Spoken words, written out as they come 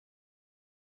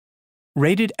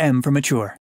Rated M for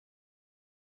mature.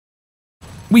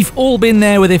 We've all been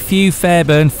there with a few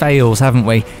Fairburn fails, haven't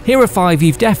we? Here are 5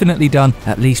 you've definitely done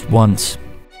at least once.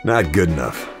 Not good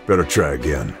enough. Better try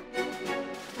again.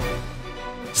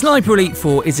 Sniper Elite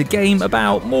 4 is a game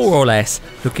about, more or less,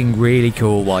 looking really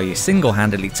cool while you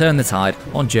single-handedly turn the tide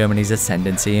on Germany's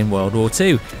ascendancy in World War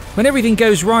II. When everything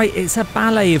goes right, it's a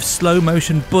ballet of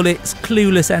slow-motion bullets,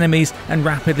 clueless enemies, and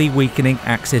rapidly weakening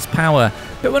Axis power.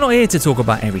 But we're not here to talk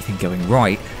about everything going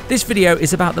right. This video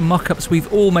is about the muck-ups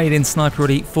we've all made in Sniper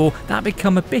Elite 4 that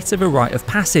become a bit of a rite of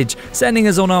passage, sending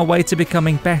us on our way to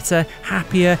becoming better,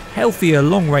 happier, healthier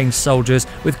long-range soldiers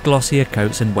with glossier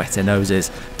coats and wetter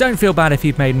noses. Don't feel bad if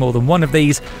you've made more than one of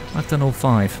these. I've done all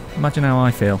 5. Imagine how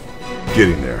I feel.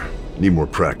 Getting there. Need more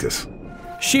practice.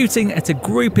 Shooting at a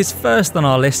group is first on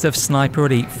our list of Sniper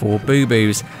Elite 4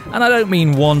 boo-boos. And I don't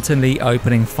mean wantonly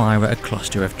opening fire at a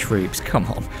cluster of troops. Come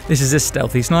on, this is a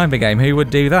stealthy sniper game. Who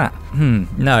would do that?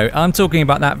 No, I'm talking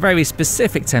about that very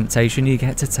specific temptation you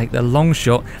get to take the long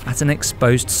shot at an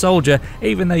exposed soldier,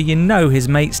 even though you know his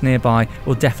mates nearby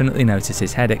will definitely notice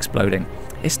his head exploding.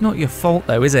 It's not your fault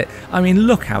though, is it? I mean,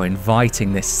 look how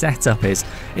inviting this setup is.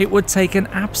 It would take an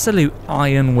absolute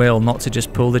iron will not to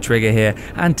just pull the trigger here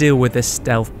and deal with the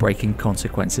stealth-breaking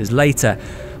consequences later.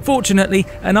 Fortunately,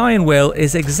 an iron will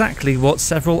is exactly what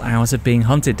several hours of being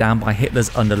hunted down by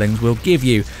Hitler's underlings will give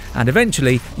you, and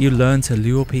eventually you learn to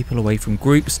lure people away from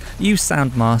groups, use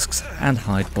sound masks, and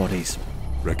hide bodies.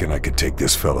 Reckon I could take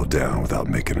this fellow down without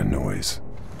making a noise.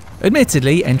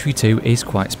 Admittedly, Entry 2 is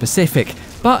quite specific,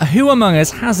 but who among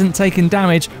us hasn't taken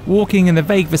damage walking in the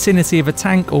vague vicinity of a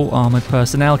tank or armoured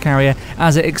personnel carrier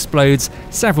as it explodes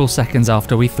several seconds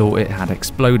after we thought it had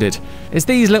exploded? It's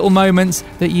these little moments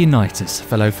that unite us,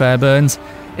 fellow Fairburns.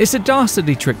 It's a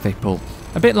dastardly trick they pull,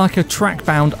 a bit like a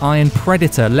track-bound iron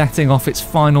predator letting off its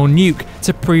final nuke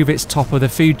to prove it's top of the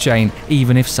food chain,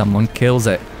 even if someone kills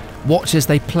it. Watch as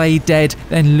they play dead,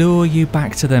 then lure you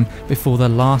back to them before the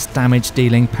last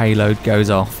damage-dealing payload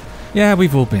goes off. Yeah,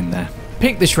 we've all been there.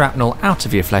 Pick the shrapnel out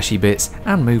of your fleshy bits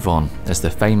and move on, as the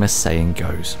famous saying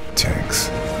goes. Tanks.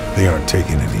 They aren't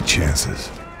taking any chances.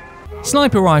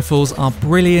 Sniper rifles are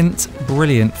brilliant,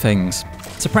 brilliant things.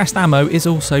 Suppressed ammo is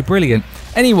also brilliant.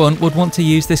 Anyone would want to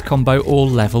use this combo all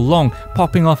level long,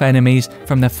 popping off enemies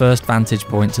from their first vantage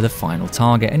point to the final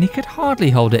target, and you could hardly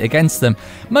hold it against them,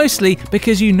 mostly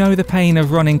because you know the pain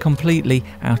of running completely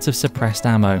out of suppressed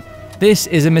ammo. This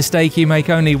is a mistake you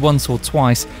make only once or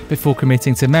twice before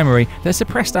committing to memory that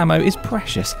suppressed ammo is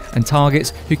precious, and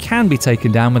targets who can be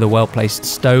taken down with a well-placed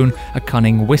stone, a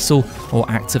cunning whistle, or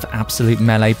acts of absolute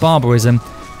melee barbarism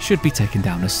should be taken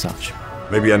down as such.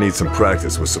 Maybe I need some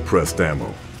practice with suppressed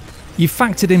ammo. You've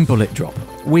factored in bullet drop,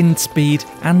 wind speed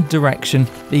and direction,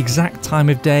 the exact time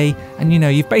of day, and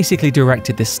you've basically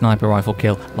directed this sniper rifle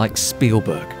kill like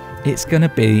Spielberg. It's gonna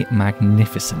be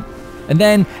magnificent. And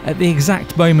then, at the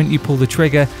exact moment you pull the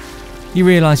trigger, you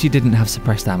realise you didn't have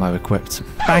suppressed ammo equipped.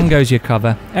 Bang goes your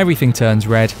cover, everything turns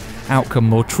red, out come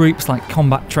more troops like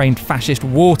combat-trained fascist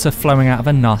water flowing out of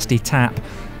a nasty tap.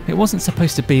 It wasn't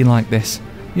supposed to be like this.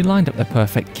 You lined up the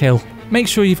perfect kill. Make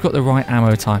sure you've got the right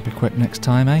ammo type equipped next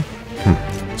time, eh?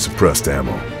 Suppressed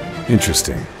ammo.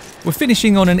 Interesting. We're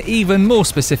finishing on an even more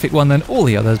specific one than all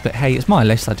the others, but hey, it's my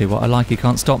list, I do what I like, you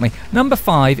can't stop me. Number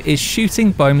 5 is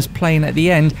shooting Boehm's plane at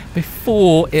the end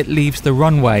before it leaves the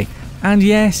runway. And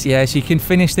yes, you can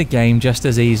finish the game just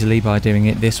as easily by doing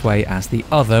it this way as the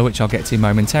other, which I'll get to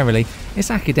momentarily.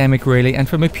 It's academic really, and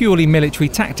from a purely military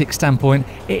tactics standpoint,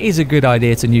 it is a good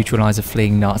idea to neutralise a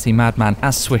fleeing Nazi madman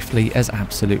as swiftly as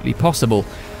absolutely possible.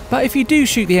 But if you do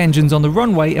shoot the engines on the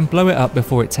runway and blow it up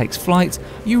before it takes flight,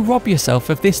 you rob yourself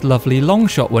of this lovely long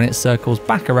shot when it circles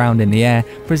back around in the air,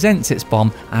 presents its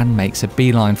bomb and makes a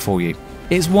beeline for you.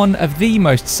 It's one of the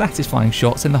most satisfying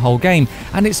shots in the whole game,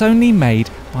 and it's only made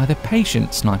by the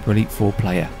patient Sniper Elite 4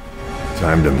 player.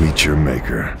 Time to meet your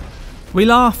maker. We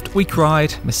laughed, we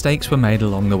cried, mistakes were made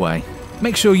along the way.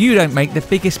 Make sure you don't make the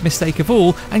biggest mistake of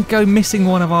all and go missing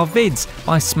one of our vids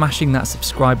by smashing that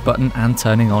subscribe button and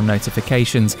turning on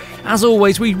notifications. As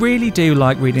always, we really do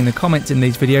like reading the comments in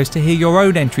these videos to hear your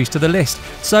own entries to the list,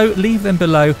 so leave them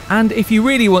below, and if you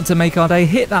really want to make our day,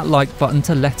 hit that like button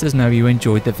to let us know you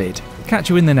enjoyed the vid. Catch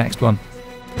you in the next one.